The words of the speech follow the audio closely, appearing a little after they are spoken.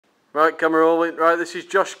Right, camera rolling. Right, this is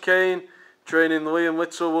Josh Kane training Liam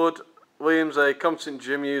Littlewood. Liam's a competent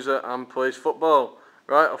gym user and plays football.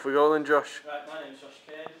 Right, off we go then, Josh. Right, my name's Josh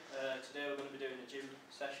Kane. Today we're going to be doing a gym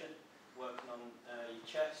session, working on your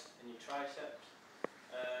chest and your triceps.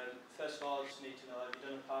 First of all, I just need to know, have you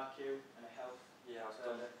done a parkour and a health? Yeah, I've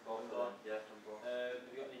done both of them. Yeah, I've done both. Have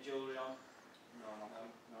you got any jewellery on? No.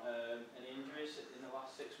 Any injuries in the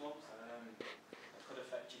last 6 months that could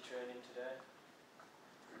affect your training today?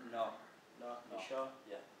 No. No? You sure?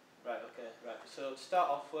 Yeah. Right, okay. Right, so to start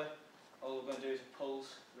off with, all we're going to do is a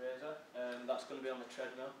pulse raiser. That's going to be on the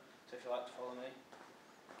treadmill, so if you'd like to follow me.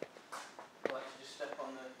 I'd like to just step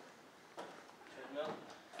on the treadmill.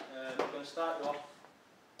 We're going to start you off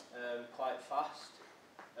quite fast.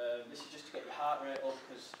 This is just to get your heart rate up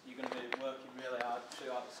because you're going to be working really hard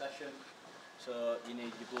throughout the session. So you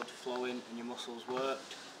need your blood flowing and your muscles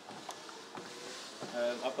worked.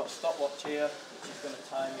 I've got a stopwatch here which is going to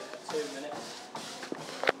time you for 2 minutes.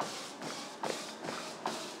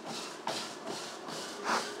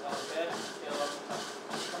 Okay,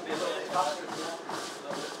 can be a little bit faster if you want. A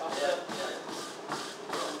little bit faster. Yeah.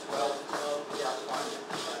 12. Yeah, that's fine.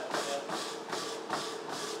 Right, okay.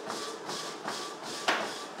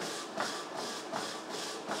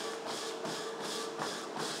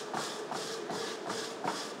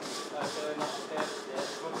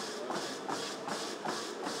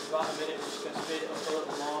 About a minute, we're just going to speed it up a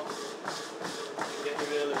little more and get you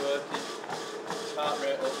really working, heart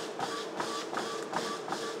rate up.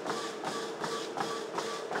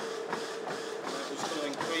 We're just going to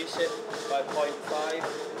increase it by 0.5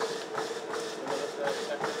 for another 30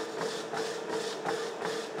 seconds.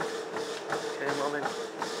 Okay, morning.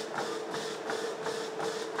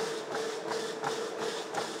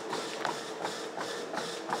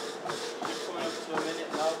 You're coming up to a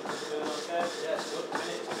minute now, doing okay? Yeah, it's good. A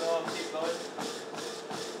minute to go, keep going.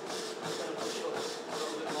 Just going to push up a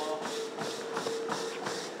little bit more.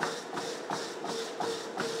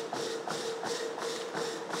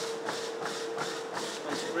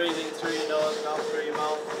 And to breathe in through your nose and out through your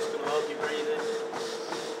mouth, it's going to help you breathe in.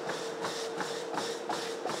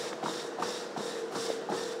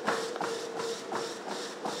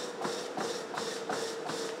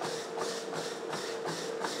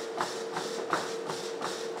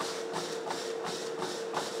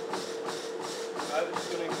 Right, we're just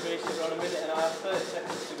going to increase it around a minute and a half, 30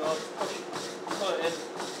 seconds to go. Pull it in.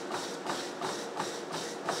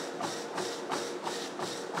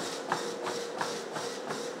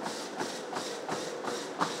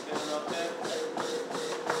 Feeling okay?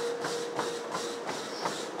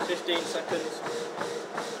 15 seconds.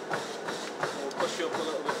 We'll push you up a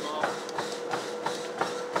little bit more.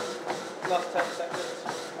 Last 10 seconds.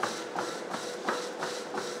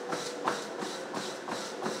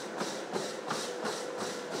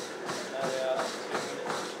 There we are, that's 2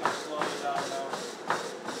 minutes. Just going to slow you down now.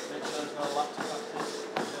 Make sure there's no lactic acid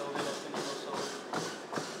building up in your muscles.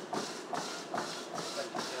 Let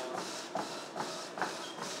it down.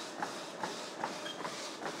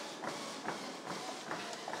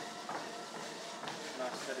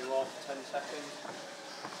 Nice steady walk for 10 seconds.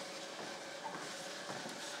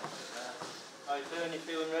 How you doing? You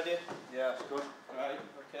feeling ready? Yeah, it's good. Right,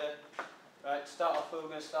 okay. Right, to start off with, we're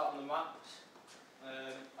going to start on the mats.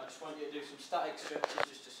 I just want you to do some static stretches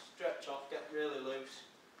just to stretch off, get really loose.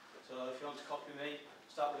 So if you want to copy me,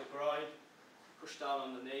 start with the groin, push down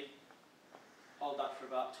on the knee, hold that for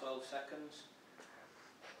about 12 seconds.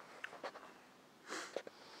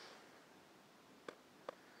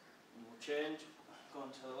 And we'll change, go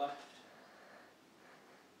on to the left.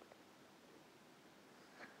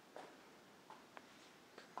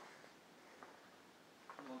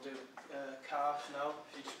 And we'll do calves now.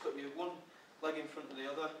 If you just put your one leg in front of the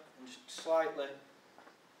other and just slightly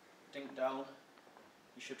dink down,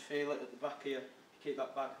 you should feel it at the back here. Keep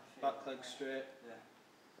that back leg straight. Yeah.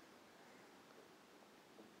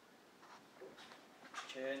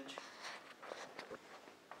 Change.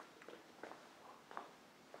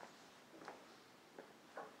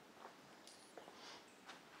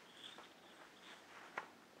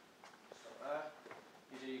 So there.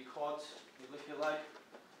 You do your quads, you lift your leg,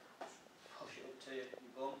 push it up to your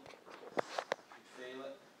bum. You feel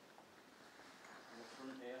it in the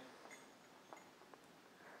front here.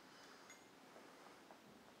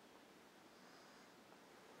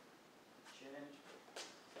 Change.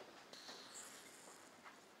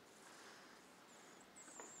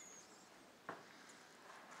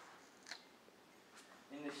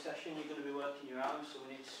 In this session you're going to be working your arms, so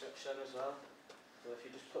we need to stretch them as well. So if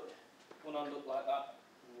you just put one hand up like that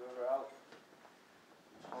and the other out,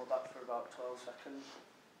 just hold that for about 12 seconds.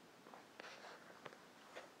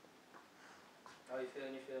 are you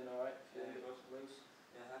feeling? You feeling alright? Feeling Yeah, good? Loose?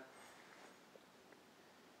 Yeah.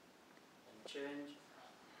 And change.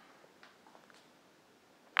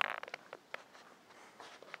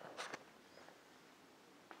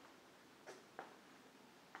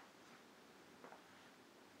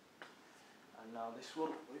 And now this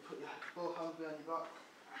one, we put your both hands behind your back,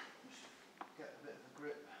 just get a bit of a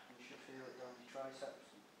grip, and you should feel it down your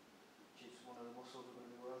triceps, which is one of the muscles we're going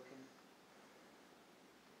to be working.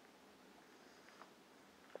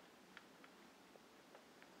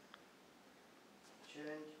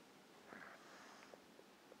 Change.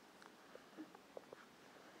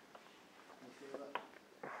 Can you feel that?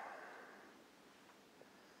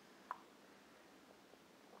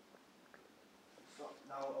 So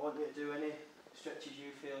now I want you to do any stretches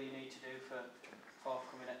you feel you need to do for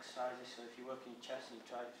forthcoming exercises. So if you're working your chest and your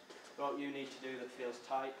triceps, what you need to do that feels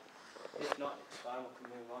tight. If not, it's fine, we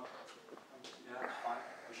can move on. Yeah, that's fine.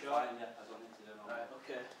 You sure? Fine, yeah, I don't need to do no more. Right,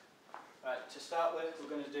 okay. Right, to start with, we're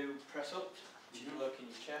going to do press ups, which is working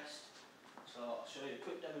your chest. So I'll show you a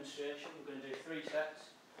quick demonstration. We're going to do 3 sets,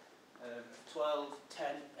 12,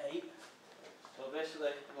 10, 8. So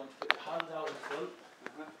basically, you want to put your hands out in front,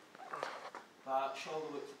 about shoulder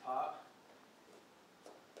width apart,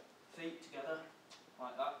 feet together,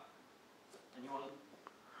 like that. And you want to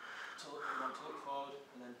look forward,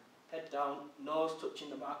 and then head down, nose touching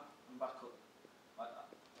the mat, and back up, like that.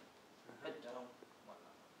 Head down, like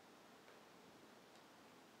that.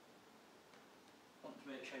 Want to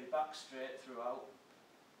make sure your back's straight throughout.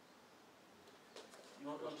 You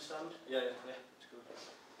want to understand? Yeah. Yeah, it's good.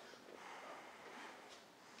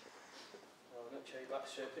 Well, make sure your back's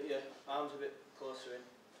straight. Put your arms a bit closer in,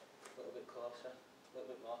 a little bit closer, a little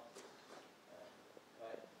bit more.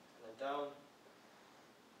 Right, and then down,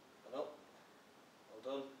 and up. Well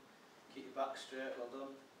done. Keep your back straight, well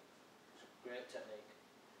done. It's a great technique.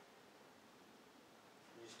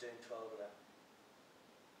 You're just doing 12 of them.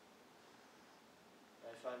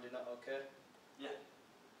 Are you finding that okay? Yeah.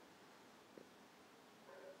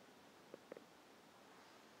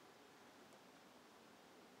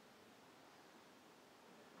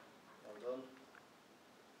 Well done.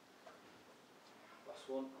 Last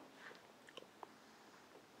one.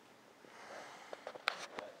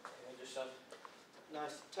 Right, you just have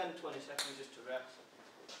nice 10-20 seconds just to rest.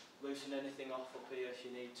 Loosen anything off up here if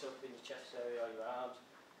you need to, up in your chest area or your arms.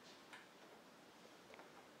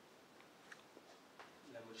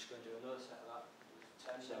 And then we're just going to do another set of that.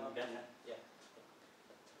 10 Same down. again, yeah? Yeah.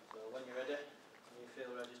 So when you're ready, when you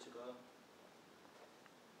feel ready to go,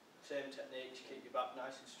 same technique, just keep your back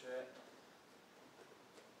nice and straight.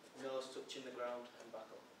 Nose touching the ground and back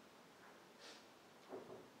up. Well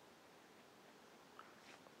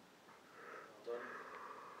done.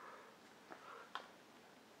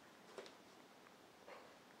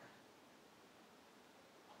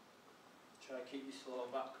 Try and keep your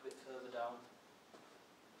slow back a bit further down.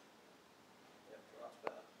 Yep, that's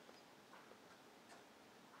better.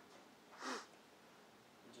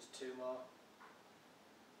 And just 2 more.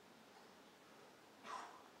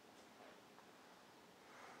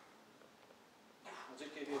 I'll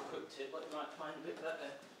just give you a quick tip, what you might find a bit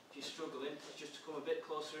better if you're struggling is just to come a bit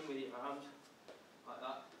closer in with your arms, like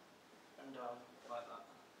that, and down, like that.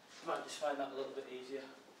 You might just find that a little bit easier.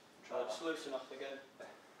 Try just loosen off again.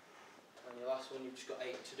 And your last one, you've just got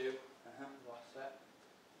 8 to do. Last set.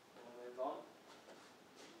 And we'll move on.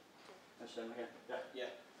 And same again? Yeah. Yeah.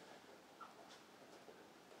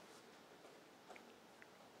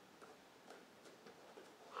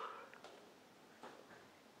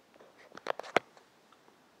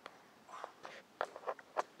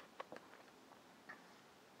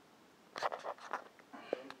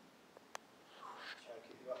 Try and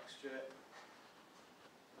keep your back straight.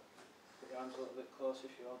 Put your arms a little bit closer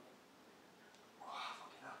if you want.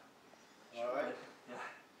 Alright. Yeah.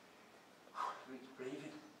 Reach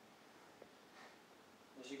breathing.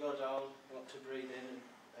 As you go down, you want to breathe in, and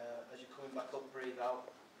as you're coming back up, breathe out.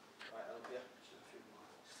 Right, help you.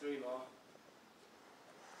 Just 3 more.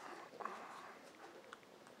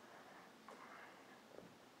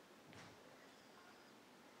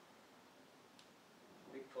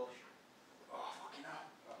 Big push. Oh, fucking hell.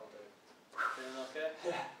 That'll do. Feeling okay?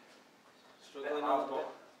 Yeah. Struggling a Hard, little bit?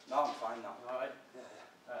 No, I'm fine now. Alright. Yeah.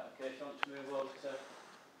 Right, okay, if you want to move over to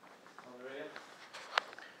over here.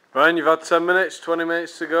 Ryan, you've had 10 minutes, 20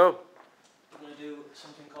 minutes to go. We're going to do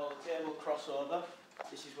something called a table crossover.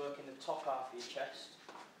 This is working the top half of your chest.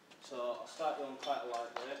 So I'll start doing quite a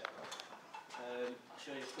light weight. I'll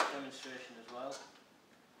show you a quick demonstration as well.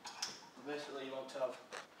 But basically you want to have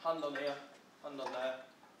hand on here, hand on there,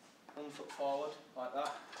 1 foot forward, like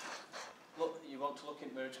that. you want to look in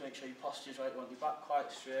the mirror to make sure your posture's right. You want your back quite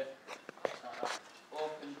straight, like that.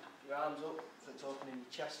 Open your arms up, so it's opening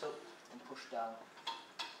your chest up, and push down.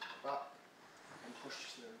 Back, and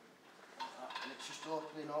push through. Like that. And it's just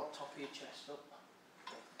opening out top of your chest up.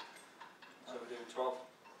 So we're doing 12?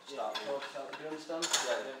 Yeah, Start. 12 start. Do you understand?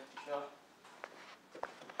 Yeah. Sure.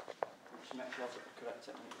 Just make sure I've got the correct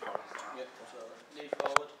technique. Yeah, so knee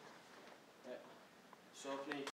forward. Yeah. So knee